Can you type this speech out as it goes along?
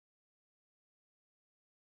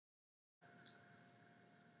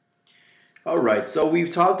All right, so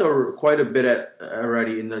we've talked quite a bit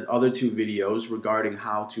already in the other two videos regarding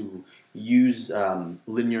how to use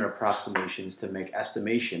linear approximations to make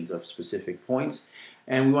estimations of specific points.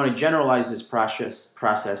 And we want to generalize this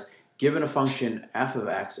process given a function f of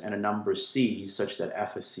x and a number c such that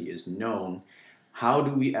f of c is known. How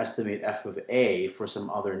do we estimate f of a for some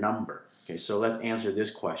other number? Okay, so let's answer this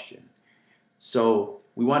question. So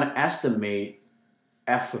we want to estimate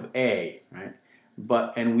f of a, right?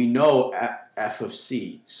 And we know f of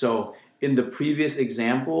c. So in the previous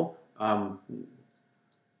example, in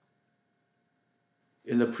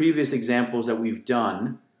the previous examples that we've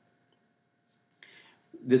done,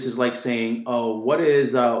 this is like saying, oh, what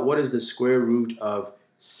is the square root of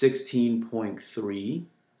 16.3?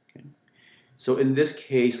 Okay. So in this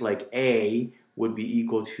case, like a would be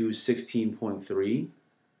equal to 16.3.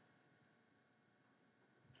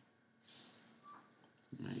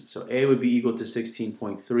 Right, so a would be equal to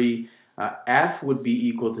 16.3. F would be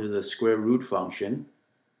equal to the square root function.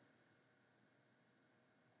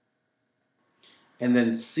 And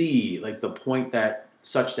then c, like the point that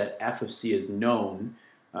such that f of c is known,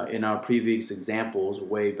 in our previous examples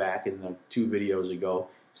way back in the two videos ago,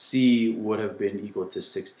 c would have been equal to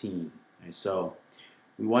 16. Okay, so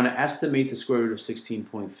we want to estimate the square root of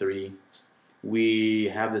 16.3. We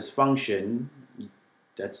have this function,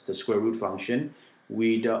 that's the square root function.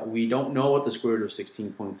 We don't know what the square root of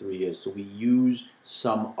 16.3 is, so we use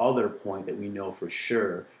some other point that we know for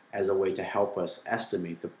sure as a way to help us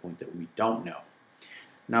estimate the point that we don't know.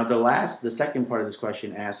 Now the second part of this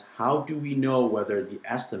question asks, how do we know whether the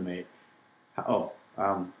estimate,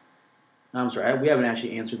 I'm sorry, we haven't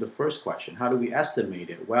actually answered the first question. How do we estimate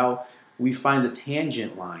it? Well, we find the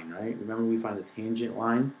tangent line, right? Remember we find the tangent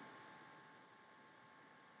line?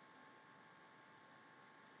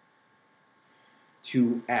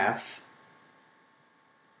 To f,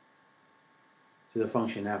 to the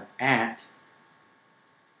function f at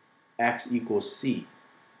x equals c.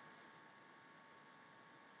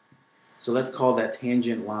 So let's call that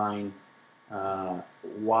tangent line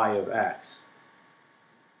y of x.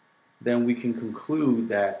 Then we can conclude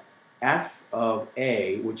that f of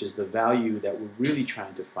a, which is the value that we're really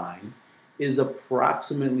trying to find, is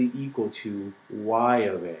approximately equal to y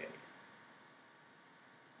of a.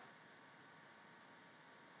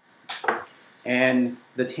 And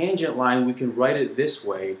the tangent line, we can write it this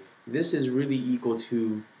way. This is really equal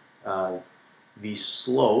to the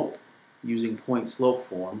slope, using point slope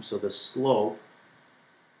form. So the slope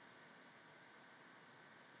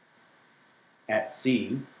at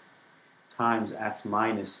c times x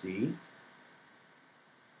minus c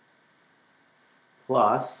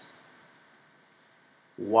plus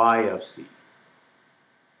y of c.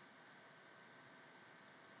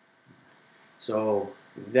 So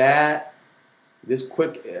this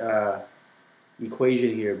quick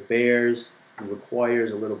equation here bears and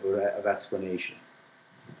requires a little bit of explanation.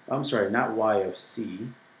 I'm sorry, not y of c.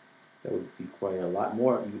 That would be quite a lot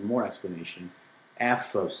more, even more explanation.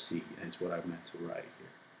 F of c is what I meant to write here.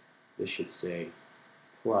 This should say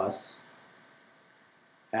plus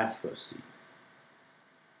f of c.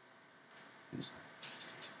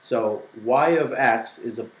 So y of x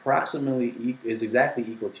is exactly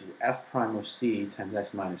equal to f prime of c times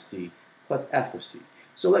x minus c plus f of c.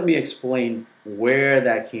 So let me explain where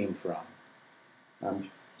that came from,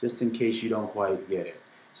 just in case you don't quite get it.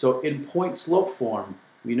 So in point slope form,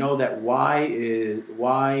 we know that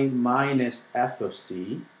y minus f of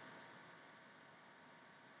c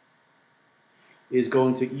is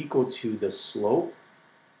going to equal to the slope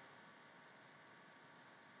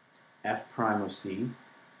f prime of c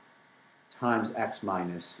times x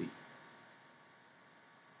minus c.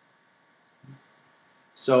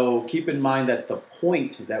 So keep in mind that the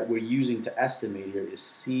point that we're using to estimate here is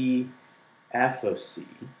c f of c.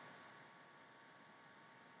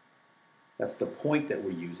 That's the point that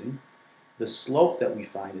we're using. The slope that we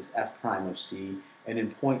find is f prime of c, and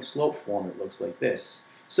in point slope form it looks like this.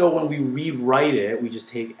 So when we rewrite it, we just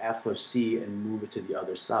take f of c and move it to the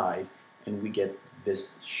other side, and we get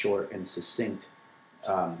this short and succinct.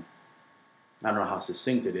 I don't know how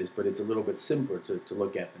succinct it is, but it's a little bit simpler to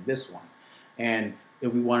look at than this one. And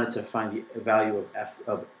if we wanted to find the value of f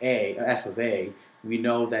of a, we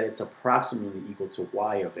know that it's approximately equal to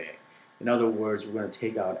y of a. In other words, we're going to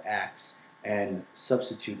take out x and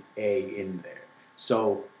substitute a in there.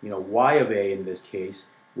 So, y of a in this case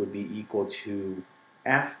would be equal to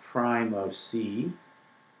f prime of c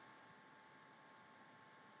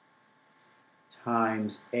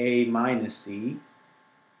times a minus c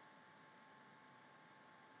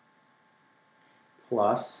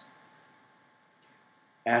plus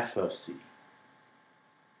f of c.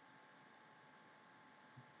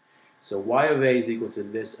 So y of a is equal to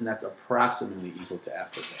this, and that's approximately equal to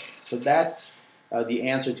f of a. So that's the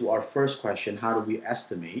answer to our first question, how do we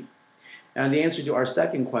estimate? And the answer to our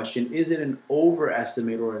second question, is it an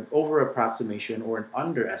overestimate or an over-approximation or an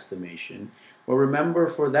underestimation? Well, remember,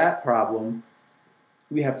 for that problem,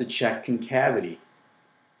 we have to check concavity.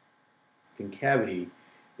 Concavity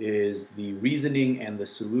is the reasoning and the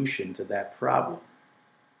solution to that problem.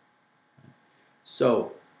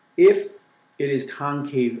 So if it is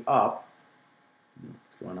concave up,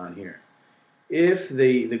 what's going on here? If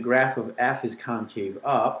the graph of f is concave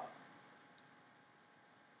up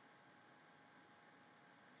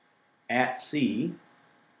at C,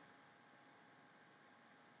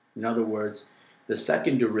 in other words, the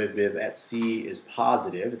second derivative at C is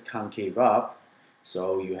positive, it's concave up,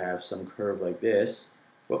 so you have some curve like this.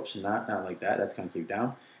 Whoops, not like that, that's concave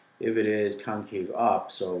down. If it is concave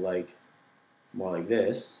up, so like more like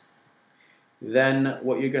this, then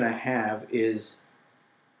what you're going to have is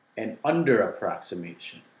an under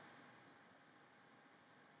approximation.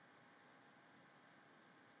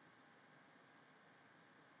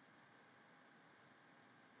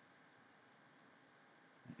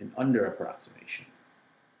 An under approximation.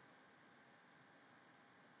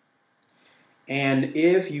 And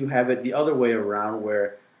if you have it the other way around,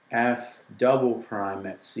 where f double prime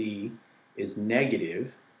at C is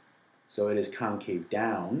negative, so it is concave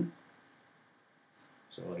down,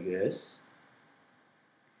 so like this,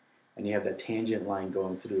 and you have that tangent line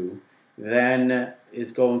going through, then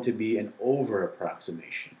it's going to be an over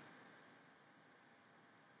approximation.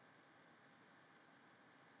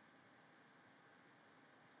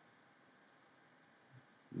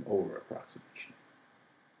 An over approximation.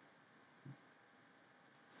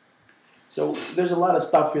 So there's a lot of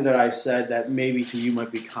stuff here that I said that maybe to you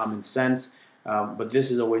might be common sense, but this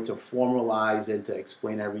is a way to formalize and to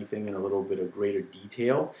explain everything in a little bit of greater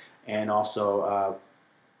detail, and also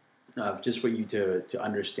just for you to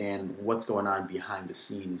understand what's going on behind the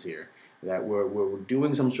scenes here. That we're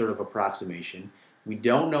doing some sort of approximation. We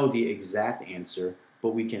don't know the exact answer,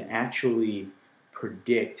 but we can actually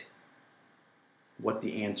predict what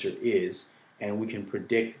the answer is, and we can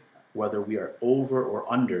predict whether we are over or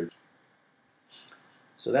under.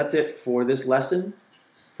 So that's it for this lesson.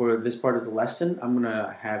 For this part of the lesson, I'm going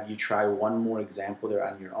to have you try one more example there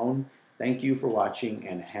on your own. Thank you for watching,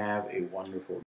 and have a wonderful day.